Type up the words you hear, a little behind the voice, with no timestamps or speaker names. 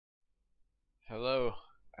Hello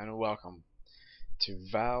and welcome to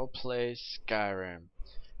Vaal plays Skyrim.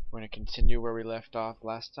 We're going to continue where we left off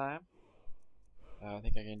last time. I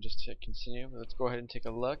think I can just hit continue. Let's go ahead and take a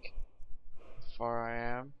look how far I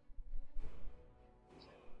am.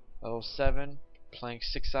 Level 7, playing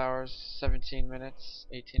 6 hours, 17 minutes,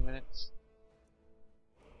 18 minutes.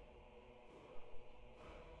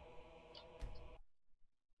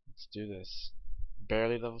 Let's do this.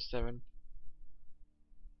 Barely level 7.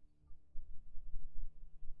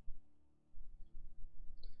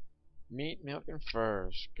 Meat, milk, and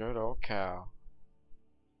furs. Good old cow.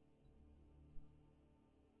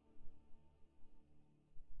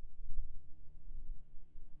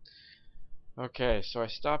 Okay, so I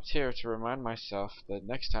stopped here to remind myself that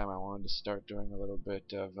next time I wanted to start doing a little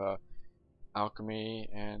bit of alchemy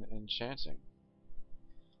and enchanting.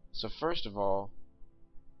 So first of all,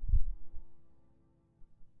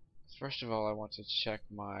 I want to check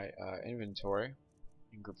my inventory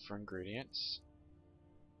and group for ingredients.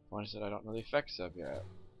 Ones that I don't know the effects of yet.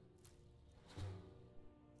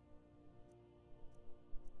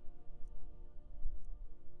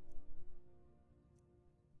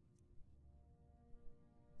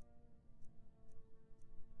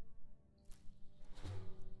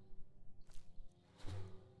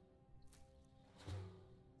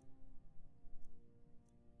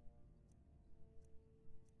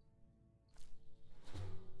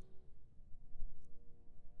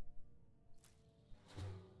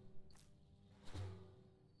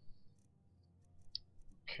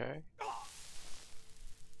 Okay.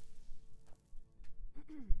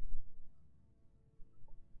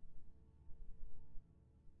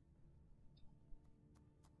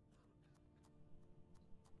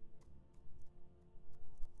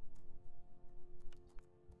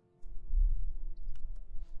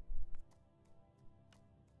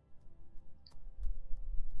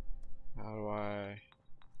 How do I...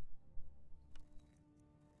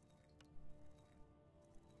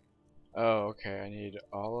 Oh, okay, I need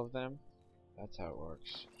all of them? That's how it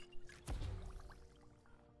works.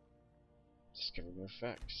 Discover new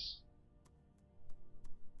effects.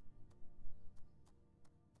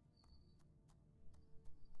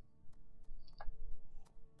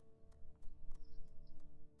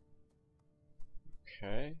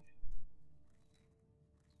 Okay.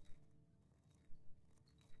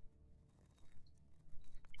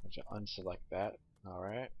 I should unselect that.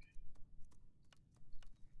 Alright.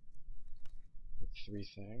 3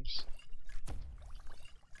 things.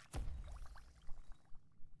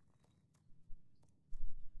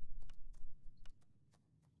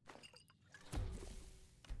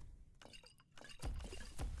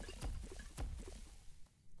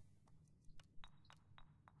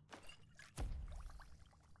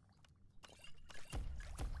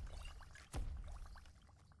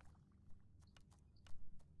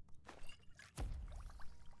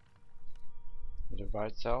 Did it by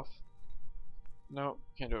itself? Nope,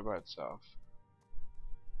 can't do it by itself.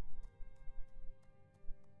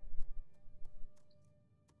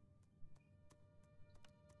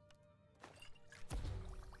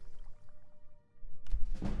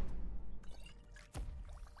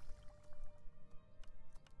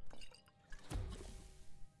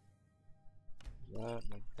 That,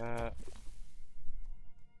 like that.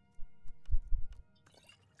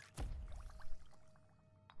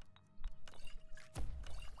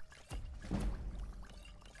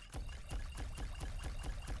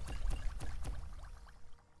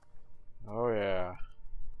 Oh yeah.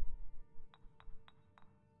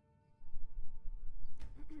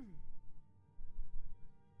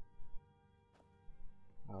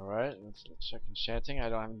 Alright, let's check enchanting. I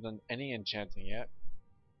haven't done any enchanting yet.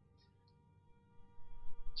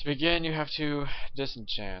 To begin, you have to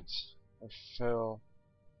disenchant or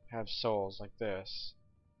have souls like this.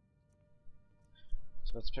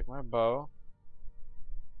 So let's pick my bow.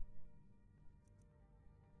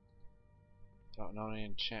 Don't know any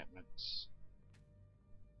enchantments.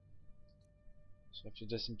 So I have to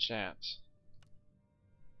disenchant.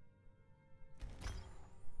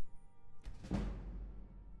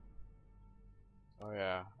 Oh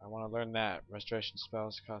yeah, I want to learn that. Restoration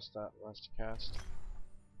spells cost that less to cast.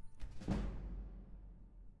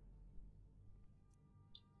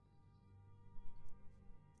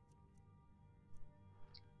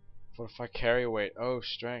 Fortify carry weight. Oh,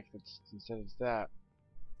 strength. Instead it's that.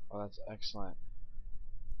 Oh, that's excellent.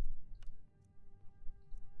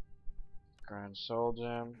 Grand soul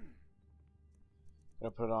gem.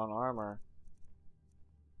 Gotta put on armor.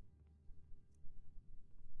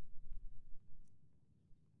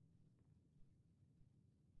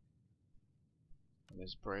 And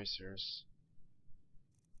his bracers.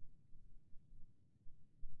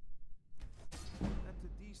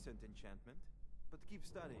 decent enchantment, but keep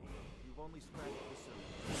studying. You've only scratched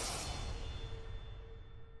the surface.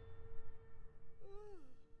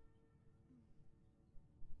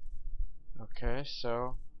 Okay,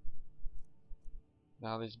 so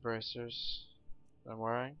now these bracers that I'm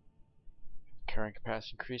wearing, carrying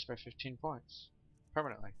capacity increased by 15 points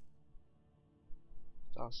permanently.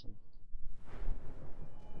 It's awesome.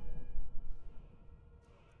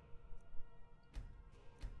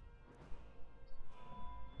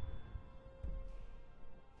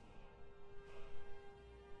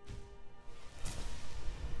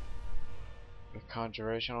 With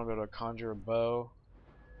Conjuration, I'll be able to conjure a bow.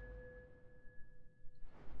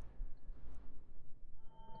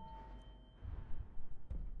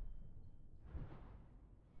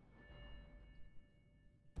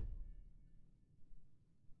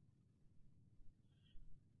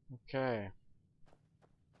 Okay.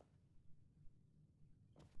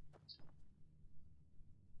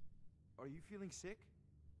 Are you feeling sick?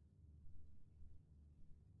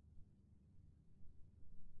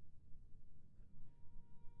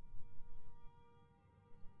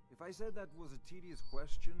 If I said that was a tedious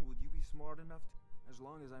question, would you be smart enough to? As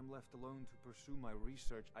long as I'm left alone to pursue my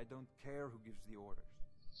research, I don't care who gives the orders.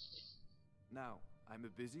 Now, I'm a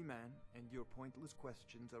busy man, and your pointless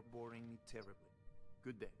questions are boring me terribly.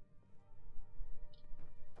 Good day.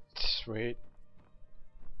 Sweet.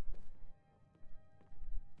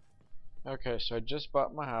 Okay, so I just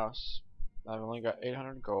bought my house. I've only got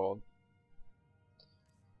 800 gold.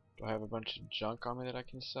 Do I have a bunch of junk on me that I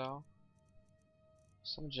can sell?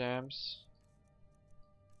 Some gems.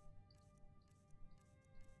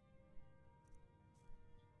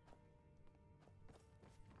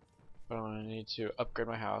 But I'm gonna need to upgrade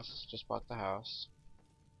my house. Just bought the house.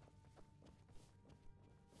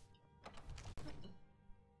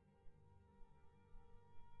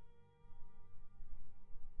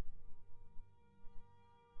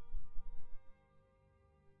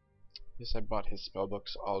 Yes, I bought his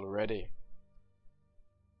spellbooks already.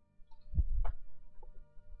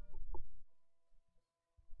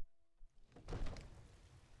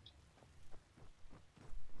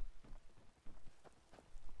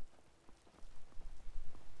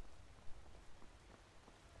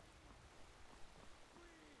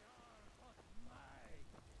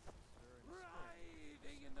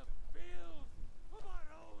 Writhing in the filth of our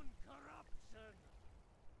own corruption.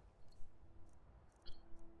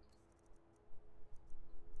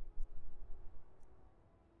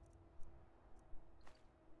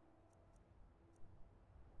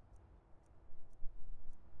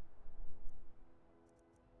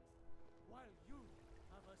 While you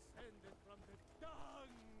have ascended from the dung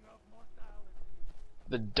of mortality.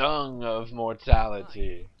 The dung of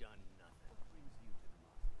mortality. I've done nothing. What brings you to the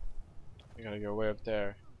market? I gotta go way up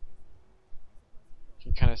there. You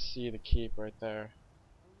can kind of see the keep right there.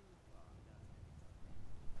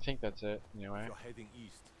 I think that's it, anyway. If you're heading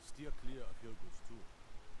east, steer clear of Hilgul's too.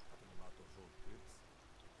 Talking about those old crypts,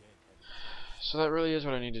 the dead have a So that really is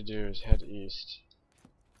what I need to do, is head east.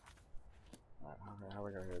 Alright, how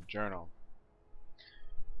we go here? Journal.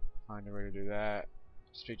 Find a way to do that.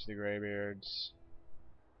 Speak to the Greybeards.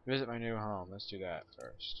 Visit my new home. Let's do that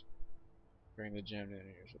first. Bring the gem to the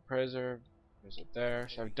universal preserve. Visit there.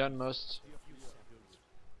 So I've done most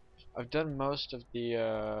of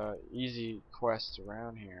the easy quests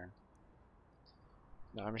around here.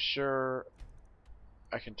 Now I'm sure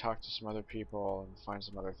I can talk to some other people and find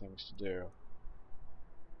some other things to do.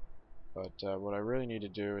 But what I really need to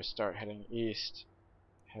do is start heading east.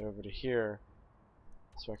 Head over to here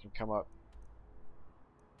so I can come up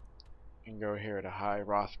and go here to High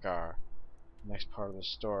Hrothgar, next part of the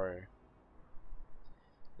story.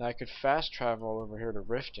 Now I could fast travel over here to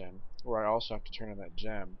Riften, where I also have to turn in that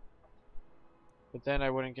gem. But then I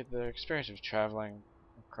wouldn't get the experience of traveling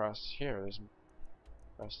across here. There's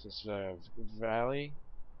across this valley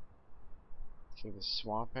through the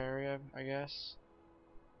swamp area, I guess.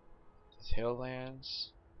 These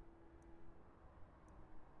hilllands.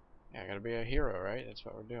 Yeah, I gotta be a hero, right? That's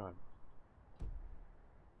what we're doing.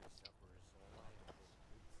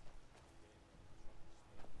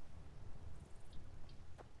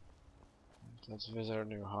 Let's visit our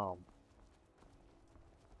new home.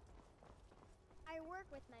 I work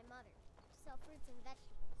with my mother, sell fruits and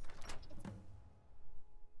vegetables.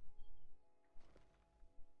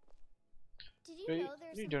 Did you know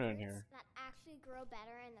there's some doing in fruits here? that actually grow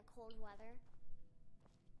better in the cold weather?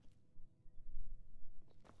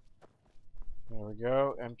 There we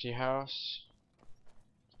go, empty house.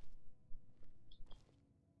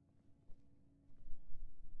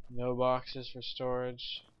 No boxes for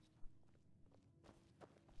storage.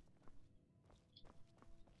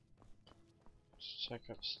 check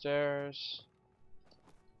upstairs.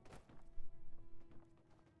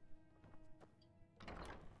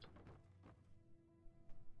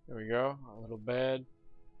 There we go. A little bed,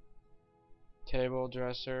 table,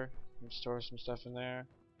 dresser. You can store some stuff in there.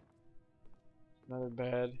 Another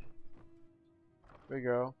bed. There we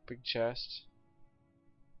go. Big chest.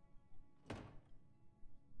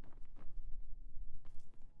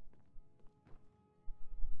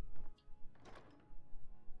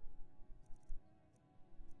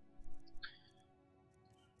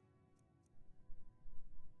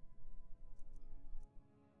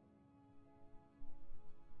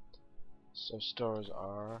 So stores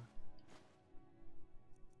are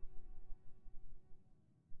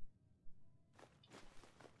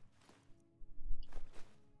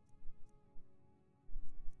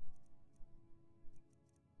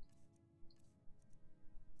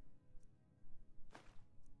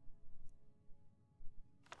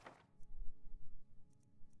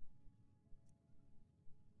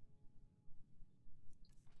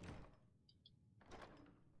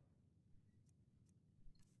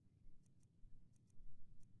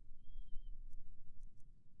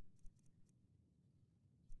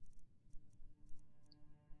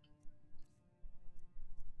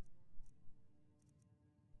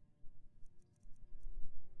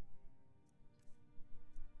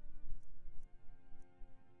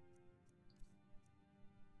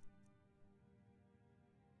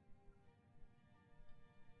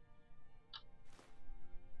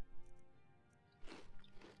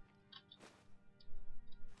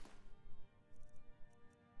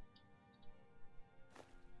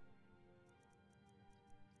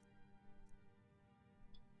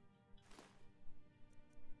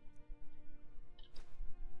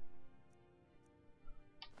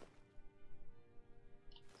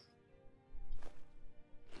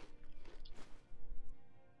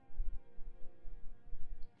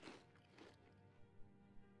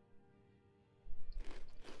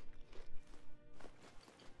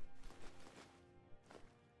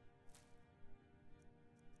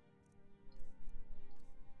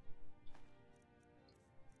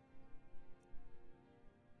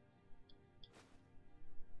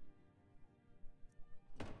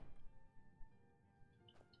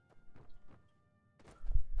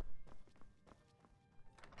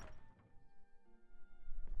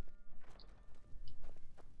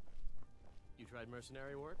You tried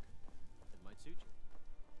mercenary work? It might suit you.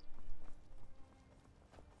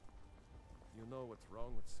 You know what's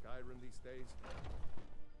wrong with Skyrim these days?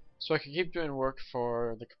 so I could keep doing work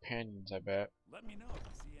for the companions, I bet. Let me know if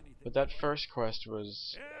you see anything. But that you like. first quest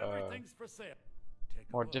was Everything's for sale. Take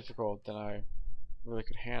a more look. difficult than I really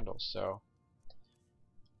could handle, so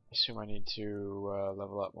I assume I need to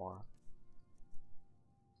level up more.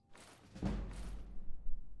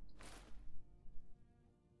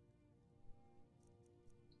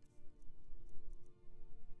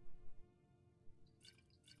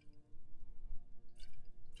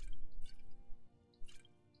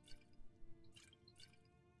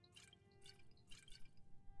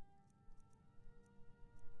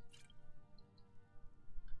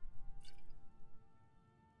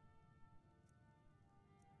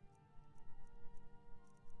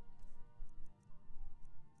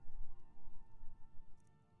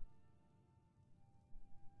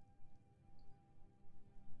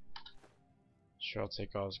 Sure, I'll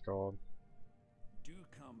take all his gold. Do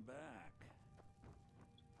come back.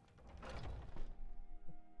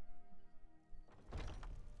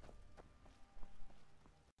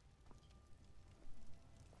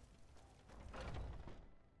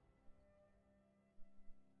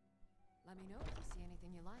 Let me know if you see anything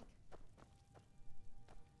you like.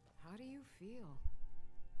 How do you feel?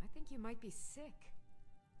 I think you might be sick.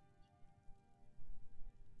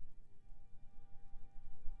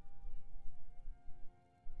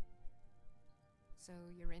 So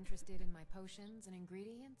you're interested in my potions and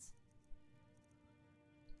ingredients?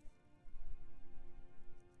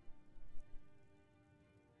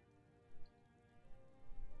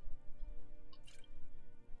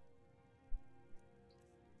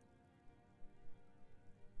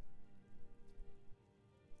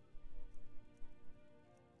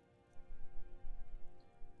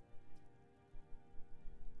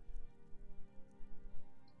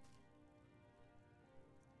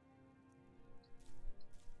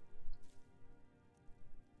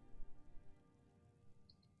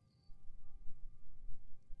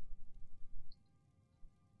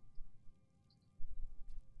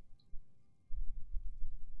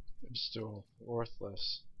 I'm still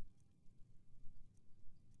worthless.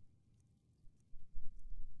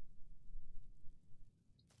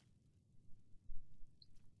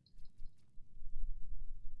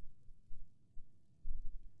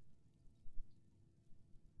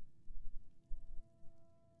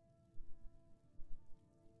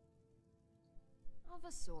 Of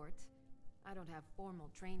a sort. I don't have formal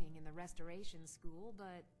training in the restoration school,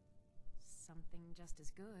 but something just as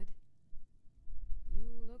good. You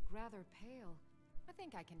look rather pale. I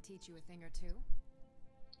think I can teach you a thing or two.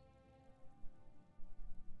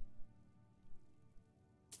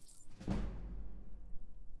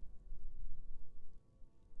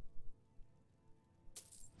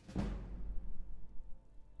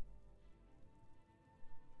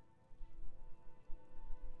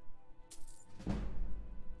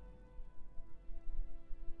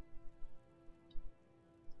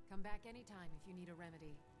 Come back anytime if you need a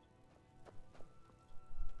remedy.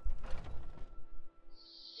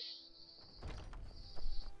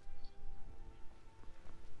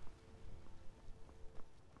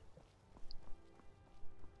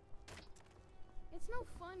 It's no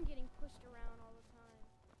fun getting pushed around all the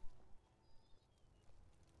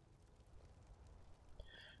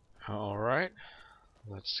time. Alright.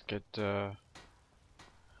 Let's get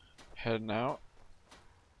heading out.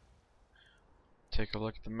 Take a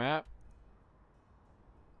look at the map.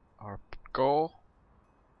 Our goal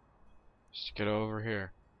is to get over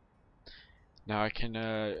here. Now I can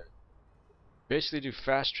basically do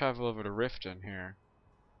fast travel over to Riften here.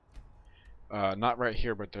 Not right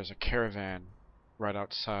here, but there's a caravan right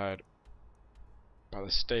outside by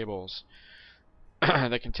the stables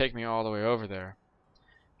that can take me all the way over there.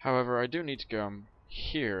 However, I do need to go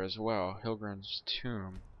here as well, Hilgrim's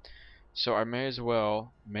tomb. So I may as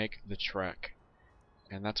well make the trek.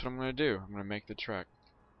 And that's what I'm going to do. I'm going to make the trek.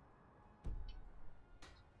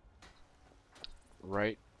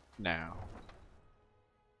 Right now.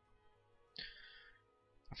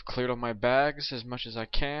 I've cleared all my bags as much as I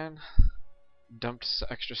can. Dumped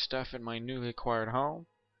extra stuff in my newly acquired home.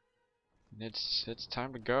 And it's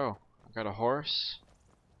time to go. I've got a horse.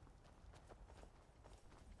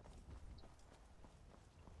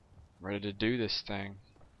 Ready to do this thing.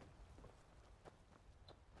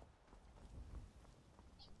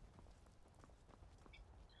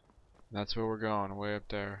 That's where we're going, way up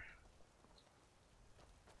there.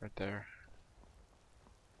 Right there.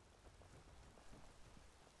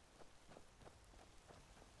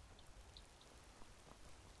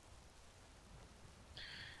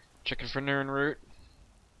 Checking for Nirnroot.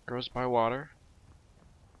 Grows by water.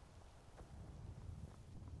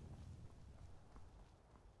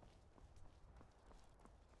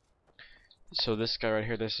 So this guy right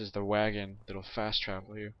here, this is the wagon that'll fast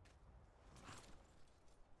travel you.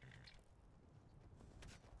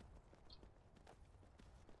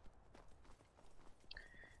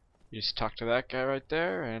 You just talk to that guy right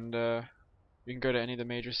there, and you can go to any of the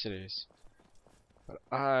major cities. But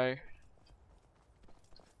I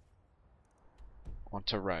want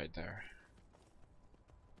to ride there.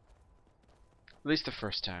 At least the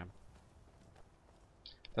first time.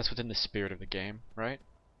 That's within the spirit of the game, right?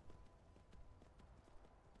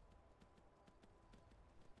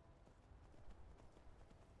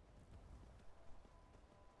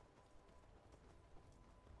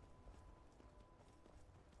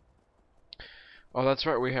 Oh, that's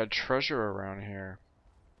right, we had treasure around here.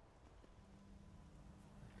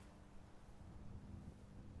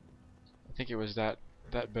 I think it was that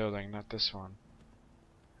building, not this one.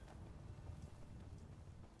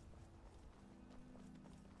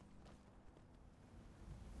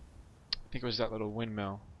 I think it was that little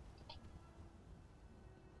windmill.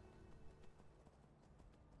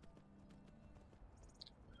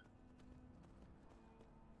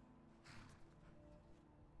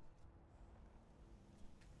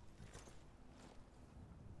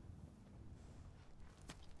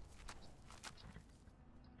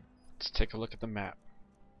 Let's take a look at the map.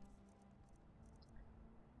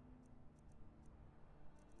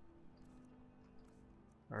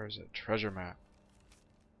 Or is it treasure map?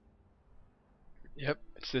 Yep,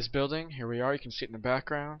 it's this building. Here we are. You can see it in the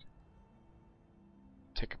background.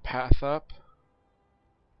 Take a path up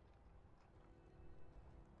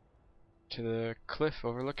to the cliff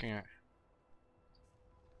overlooking it.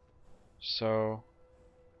 So,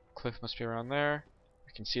 cliff must be around there.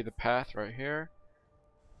 You can see the path right here.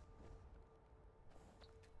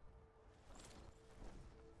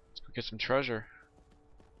 Let's go get some treasure.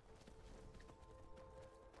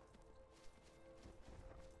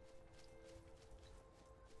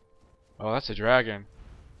 Oh, that's a dragon.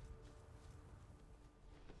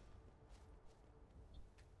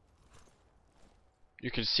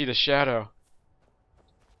 You can see the shadow.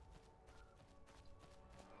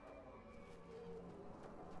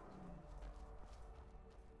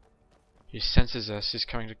 He senses us. He's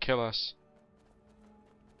coming to kill us.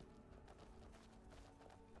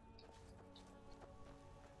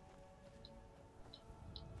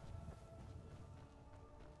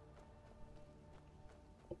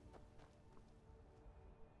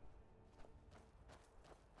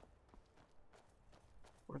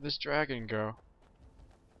 Where'd this dragon go?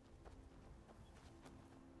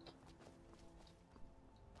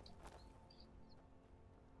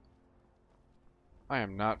 I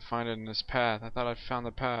am not finding this path. I thought I'd found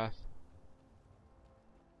the path.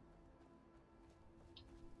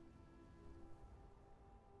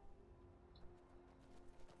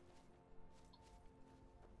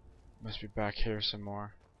 Must be back here some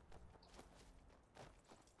more.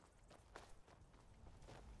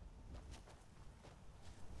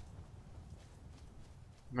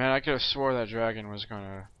 Man, I could have swore that dragon was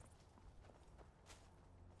gonna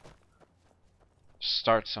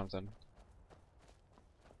start something.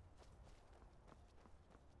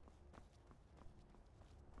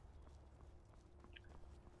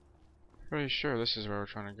 Pretty sure this is where we're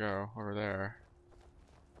trying to go, over there.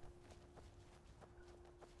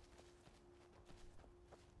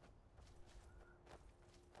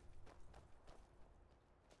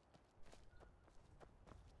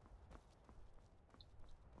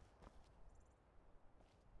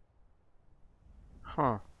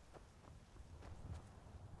 Huh.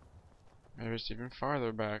 Maybe it's even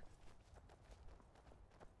farther back.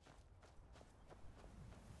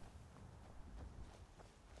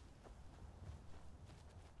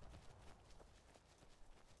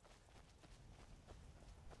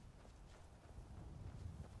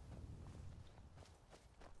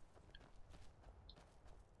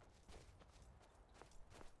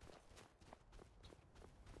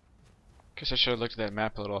 Guess I should have looked at that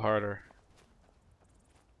map a little harder.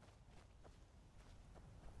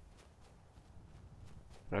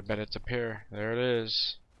 But I bet it's up here. There it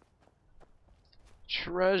is.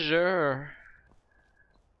 Treasure!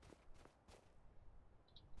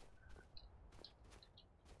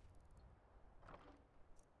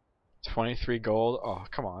 $23 gold. Oh,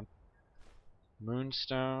 come on.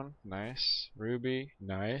 Moonstone, nice. Ruby,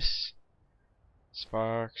 nice.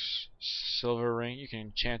 Sparks, silver ring. You can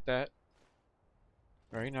enchant that.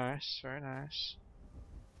 Very nice, very nice.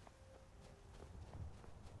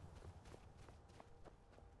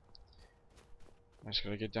 I'm just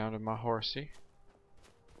gonna get down to my horsey.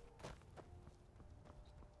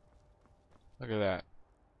 Look at that.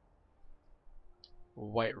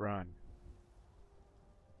 White run.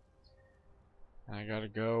 And I gotta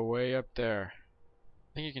go way up there.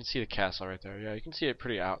 I think you can see the castle right there. Yeah, you can see it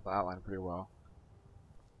the outline pretty well.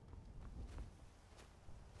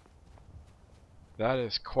 That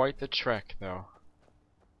is quite the trek, though.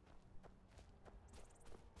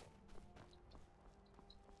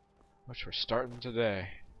 Which we're starting today.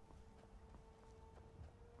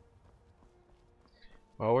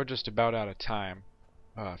 Well, we're just about out of time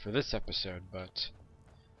for this episode, but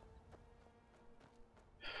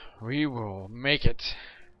we will make it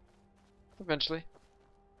eventually.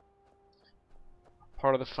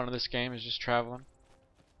 Part of the fun of this game is just traveling,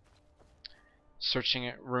 searching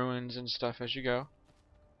at ruins and stuff as you go.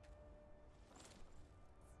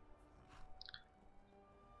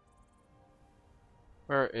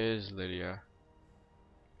 Where is Lydia?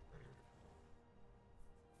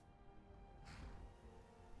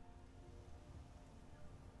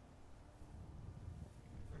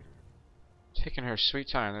 Taking her sweet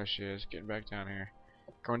time. There she is, getting back down here.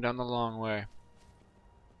 Going down the long way.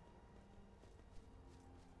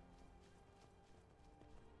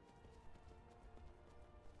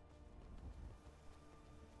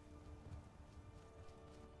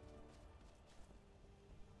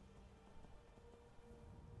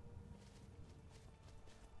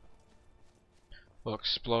 We'll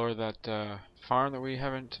explore that farm that we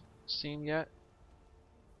haven't seen yet.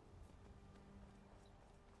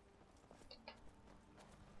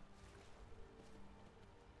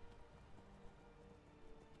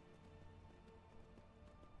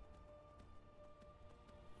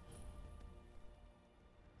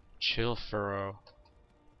 Chill furrow.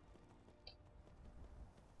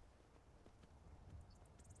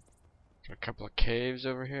 Got a couple of caves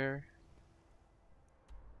over here.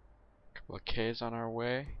 Couple of caves on our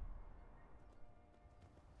way.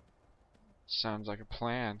 Sounds like a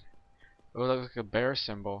plan. Oh, that looks like a bear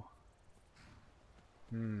symbol.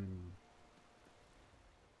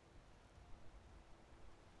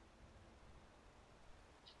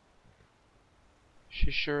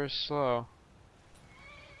 She sure is slow.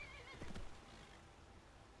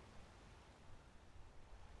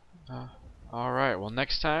 Alright, well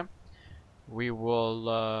next time we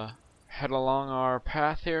will head along our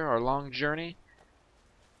path here, our long journey,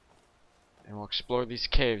 and we'll explore these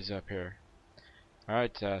caves up here.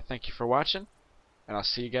 Alright, thank you for watching, and I'll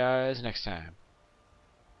see you guys next time.